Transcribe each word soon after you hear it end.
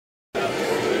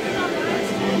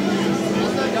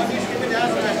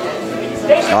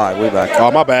All right, we back.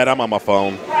 Oh, my bad. I'm on my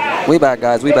phone. We back,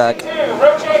 guys. We back.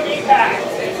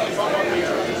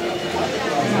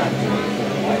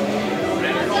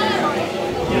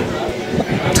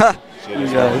 You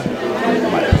guys.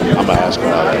 I'm going to ask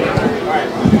about it.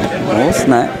 Oh,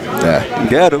 snap. Yeah.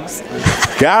 Get him.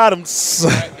 Got him.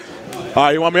 All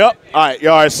right, you want me up? All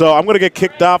right, so I'm going to get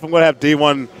kicked off. I'm going to have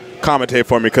D1 commentate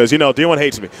for me because, you know, D1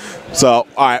 hates me. So,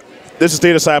 all right, this is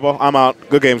D Disciple. I'm out.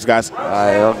 Good games, guys. All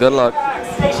right, well, good luck.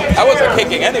 I wasn't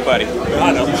kicking anybody.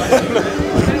 I know.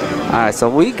 All right, so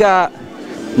we got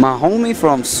my homie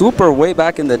from Super way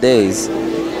back in the days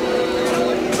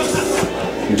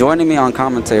joining me on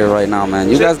commentary right now, man.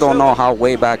 You guys don't know how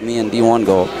way back me and D1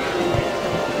 go.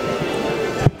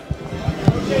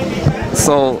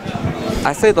 So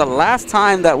I say the last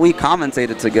time that we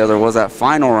commentated together was at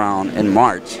final round in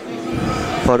March.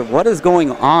 But what is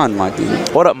going on, my dude?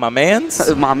 What up, my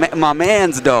mans? my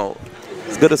mans, though.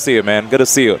 It's good to see you, man. Good to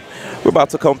see you. We're about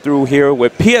to come through here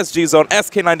with PSG Zone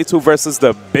SK92 versus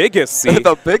the biggest C.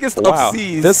 The biggest of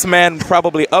C's. This man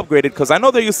probably upgraded because I know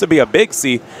there used to be a big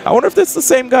C. I wonder if this is the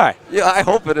same guy. Yeah, I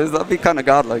hope it is. That'd be kind of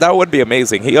godlike. That would be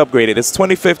amazing. He upgraded. It's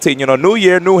 2015. You know, new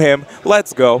year, new him.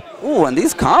 Let's go. Ooh, and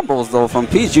these combos, though, from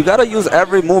Peach, you got to use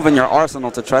every move in your arsenal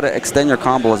to try to extend your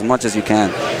combo as much as you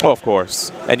can. Oh, of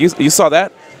course. And you saw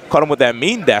that? Caught him with that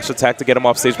mean dash attack to get him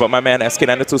off stage, but my man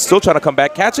SK92 still trying to come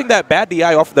back, catching that bad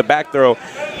DI off the back throw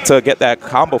to get that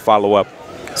combo follow-up.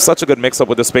 Such a good mix-up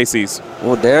with the spaceys.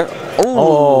 Well, there.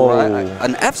 Oh, right.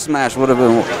 An F smash would have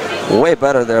been way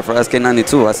better there for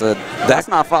SK92. I said, that's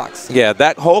not Fox. Yeah,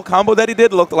 that whole combo that he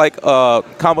did looked like a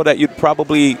combo that you'd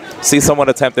probably see someone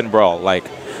attempt in Brawl. Like,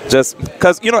 just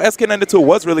because, you know, SK92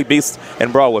 was really beast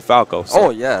in Brawl with Falco. So, oh,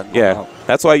 yeah. Yeah.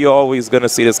 That's why you're always going to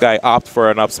see this guy opt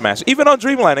for an up smash. Even on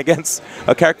Dreamline against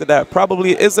a character that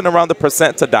probably isn't around the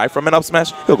 % to die from an up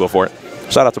smash, he'll go for it.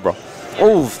 Shout out to Bro.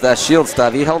 Oof, that shield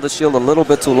stab. He held the shield a little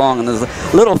bit too long, and his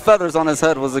little feathers on his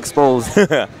head was exposed.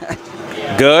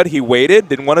 Good. He waited.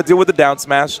 Didn't want to deal with the down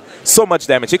smash. So much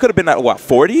damage. He could have been at, what,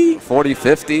 40? 40,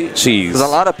 50. Jeez. Because a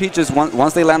lot of Peaches,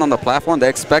 once they land on the platform, they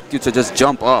expect you to just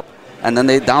jump up. And then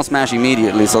they down smash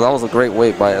immediately. So that was a great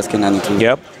wait by SK92.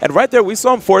 Yep. And right there, we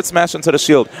saw him forward smash into the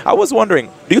shield. I was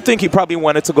wondering, do you think he probably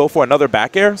wanted to go for another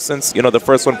back air since, you know, the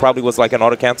first one probably was like an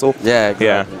auto cancel? Yeah, exactly.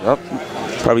 Yeah.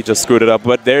 Yep. Probably just screwed it up.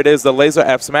 But there it is, the laser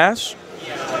F smash.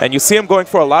 And you see him going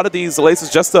for a lot of these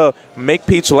lasers just to make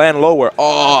Peach land lower.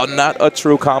 Oh, not a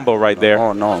true combo right there.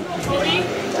 Oh, no.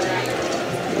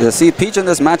 You see, Peach in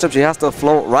this matchup, she has to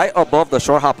float right above the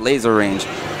short hop laser range.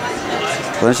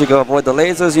 So then she can avoid the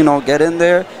lasers, you know, get in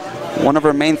there. One of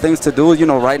her main things to do, you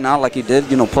know, right now, like he did,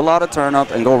 you know, pull out a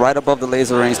turnip and go right above the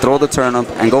laser range, throw the turnip,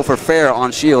 and go for fair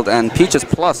on shield. And Peach is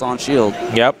plus on shield.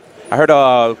 Yep. I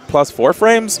heard plus 4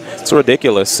 frames. It's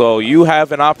ridiculous. So you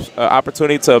have an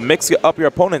opportunity to mix up your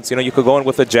opponents. You know, you could go in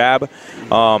with a jab.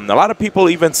 A lot of people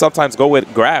even sometimes go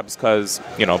with grabs because,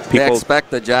 you know, people... They expect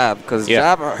the jab because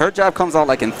her jab comes out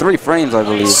like in 3 frames, I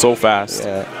believe. So fast.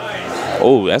 Yeah.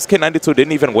 Oh, SK92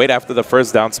 didn't even wait after the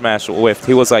first down smash whiffed.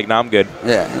 He was like, nah, I'm good.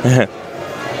 Yeah.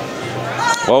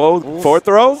 Whoa, forward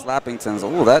throw? Slappingtons.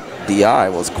 Oh, that DI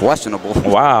was questionable.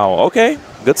 Wow, okay.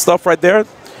 Good stuff right there.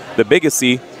 The biggest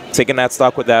C, taking that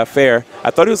stock with that fair.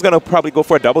 I thought he was going to probably go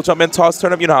for a double jump and toss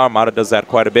turnip. You know how Armada does that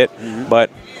quite a bit.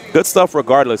 But good stuff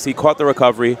regardless. He caught the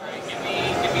recovery.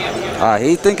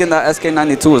 He's thinking that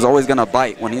SK92 is always going to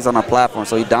bite when he's on a platform,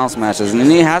 so he down smashes. And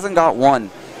he hasn't got one.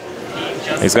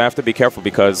 He's going to have to be careful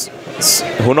because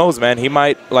who knows, man. He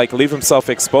might like leave himself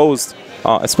exposed,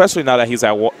 especially now that he's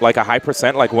at like a high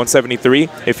percent, like 173.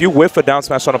 If you whiff a down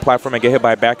smash on a platform and get hit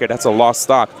by a back air, that's a lost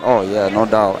stock. Oh, yeah, no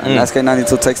doubt. And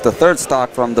SK92 takes the 3rd stock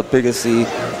from the biggest C.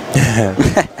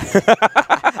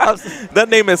 That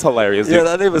name is hilarious, dude. Yeah,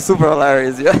 that name is super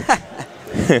hilarious.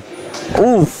 Yeah.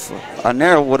 Oof. A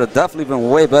Nair would have definitely been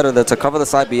way better to cover the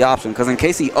side B option, because in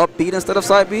case he upbeat instead of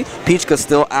side B, Peach could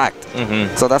still act.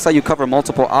 So that's how you cover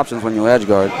multiple options when you edge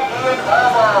guard.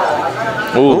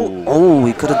 Ooh. Oh,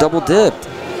 he could have double dipped.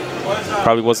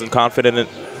 Probably wasn't confident in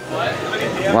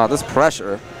Wow, this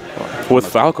pressure. with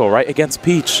Falco, right, against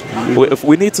Peach.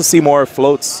 We need to see more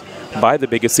floats by the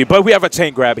biggest C, but we have a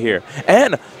chain grab here.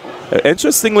 And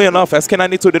interestingly enough,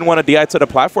 SK92 didn't want to DI to the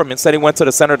platform. Instead, he went to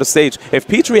the center of the stage. If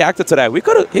Peach reacted to that, he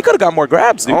could have got more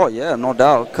grabs, dude. Oh, yeah, no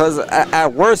doubt. Because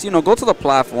at worst, you know, go to the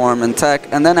platform and tech,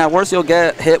 and then at worst, you'll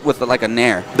get hit with like a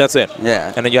Nair. That's it.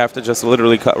 Yeah. And then you have to just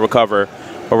literally recover.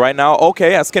 But right now,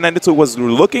 okay, SK92 was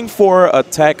looking for a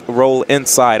tech roll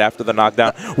inside after the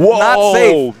knockdown. Whoa! Not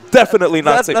safe. Definitely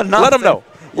not safe. Let him know.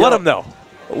 Let him know.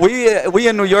 We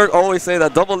in New York always say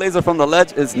that double laser from the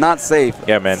ledge is not safe.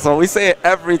 Yeah, man. So we say it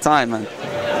every time, man.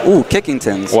 Ooh,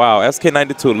 Kickingtons. Wow,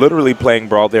 SK92 literally playing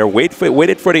brawl there.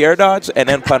 Waited for the air dodge and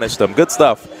then punished them. Good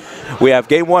stuff. We have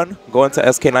game 1 going to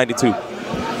SK92.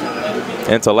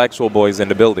 Intellectual boys in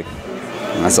the building.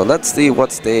 So let's see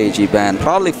what stage he banned.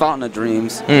 Probably Fountain of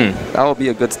Dreams. That would be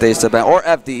a good stage to ban. Or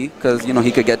FD, because, you know,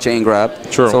 he could get chain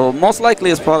grabbed. True. So most likely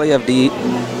it's probably FD.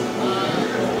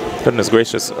 Goodness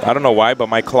gracious. I don't know why, but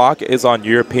my clock is on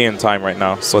European time right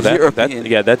now. So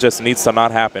that just needs to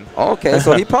not happen. Okay,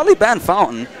 so he probably banned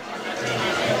Fountain.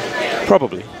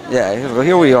 Probably. Yeah, well,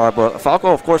 here we are. But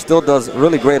Falco, of course, still does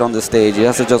really great on this stage. He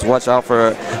has to just watch out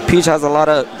for... Peach has a lot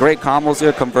of great combos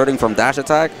here, converting from dash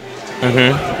attack.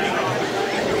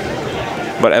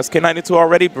 But SK92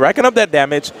 already racking up that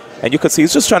damage, and you can see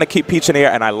he's just trying to keep Peach in the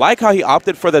air. And I like how he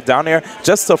opted for the down air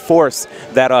just to force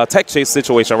that tech chase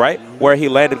situation, right? Where he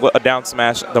landed with a down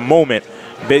smash the moment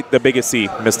the biggest C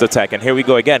missed the tech. And here we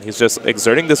go again. He's just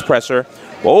exerting this pressure.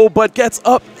 Oh, but gets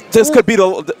up. This could be the...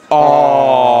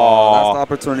 Oh. That's the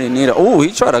opportunity needed. Oh,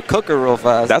 he tried to cook her real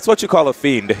fast. That's what you call a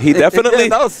fiend. He definitely...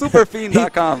 that was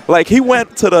superfiend.com. Like, he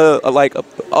went to the,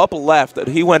 up left.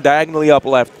 He went diagonally up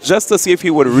left just to see if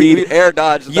he would read... air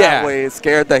dodge that way,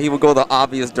 scared that he would go the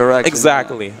obvious direction.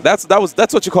 Exactly. That's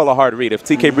what you call a hard read. If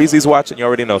TK Breezy's watching, you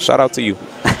already know. Shout out to you.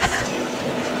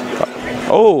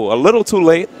 Oh, a little too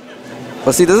late.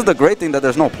 But see, this is the great thing that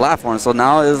there's no platform. So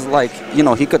now is like, you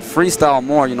know, he could freestyle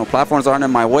more. You know, platforms aren't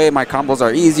in my way. My combos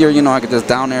are easier. You know, I could just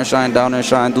down air shine,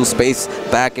 do space,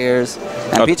 back airs.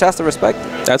 And Peach has to respect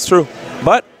it. That's true.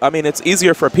 But, I mean, it's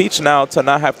easier for Peach now to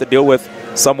not have to deal with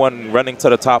someone running to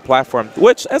the top platform,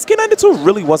 which SK92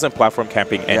 really wasn't platform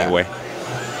camping anyway.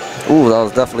 Ooh, that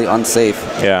was definitely unsafe.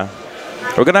 Yeah.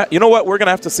 We're gonna, you know what? We're going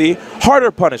to have to see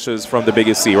harder punishes from the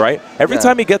biggest C, right? Every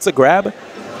time he gets a grab,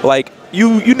 like,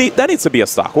 that needs to be a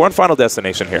stock. We're on Final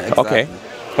Destination here. Exactly. Okay.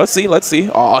 Let's see.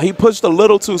 Oh, he pushed a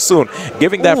little too soon,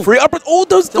 giving that free upper. Oh,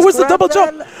 where's the double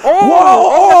jump?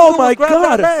 Oh my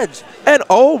God. And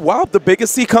oh, wow, the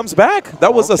biggest C comes back.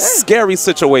 That was a scary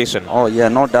situation. Oh, yeah,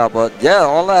 no doubt. But, yeah,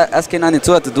 all that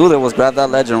SK92 had to do there was grab that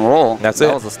ledge and roll. That's it.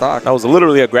 That was a stock. That was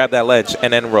literally a grab that ledge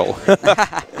and then roll.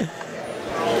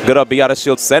 Good up, be out of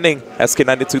shield, sending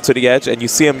SK92 to the edge, and you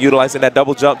see him utilizing that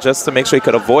double jump just to make sure he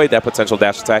could avoid that potential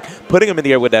dash attack, putting him in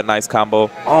the air with that nice combo.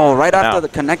 Oh, right after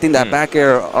connecting that back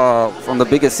air from the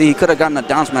biggest C, he could have gotten a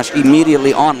down smash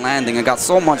immediately on landing and got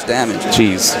so much damage.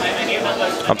 Jeez.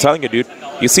 I'm telling you, dude.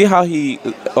 You see how he...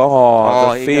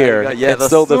 Oh, the fear.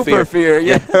 Instill the fear.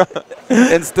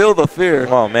 Instill the fear.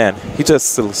 Oh, man. He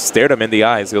just stared him in the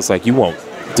eyes. He was like, you won't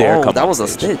dare come that on was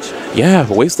stage. a stitch.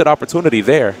 Yeah, wasted opportunity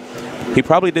there. He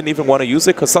probably didn't even want to use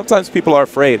it because sometimes people are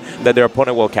afraid that their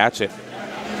opponent will catch it.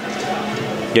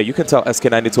 Yeah, you can tell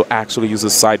SK92 actually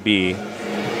uses side B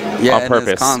on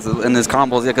purpose. In his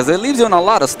combos, because it leaves you in a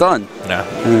lot of stun. Yeah.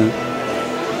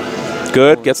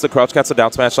 Good. Gets the crouch cancel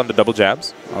down smash on the double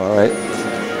jabs. All right.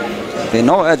 Okay,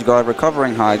 no edge guard.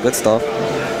 Recovering high. Good stuff.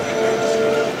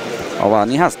 Oh, wow.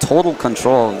 And he has total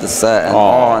control of the set. And,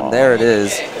 and there it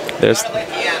is. There's...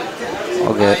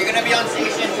 Okay. You're going to be on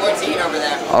station 14 over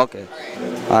there. Okay.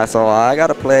 All right, so I got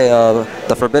to play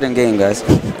the forbidden game, guys.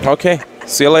 Okay.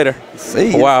 See you later.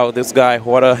 See ya. Wow, this guy,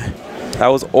 that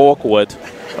was awkward.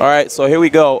 All right, so here we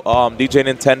go. DJ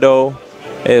Nintendo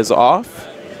is off.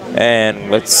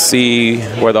 And let's see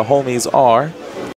where the homies are.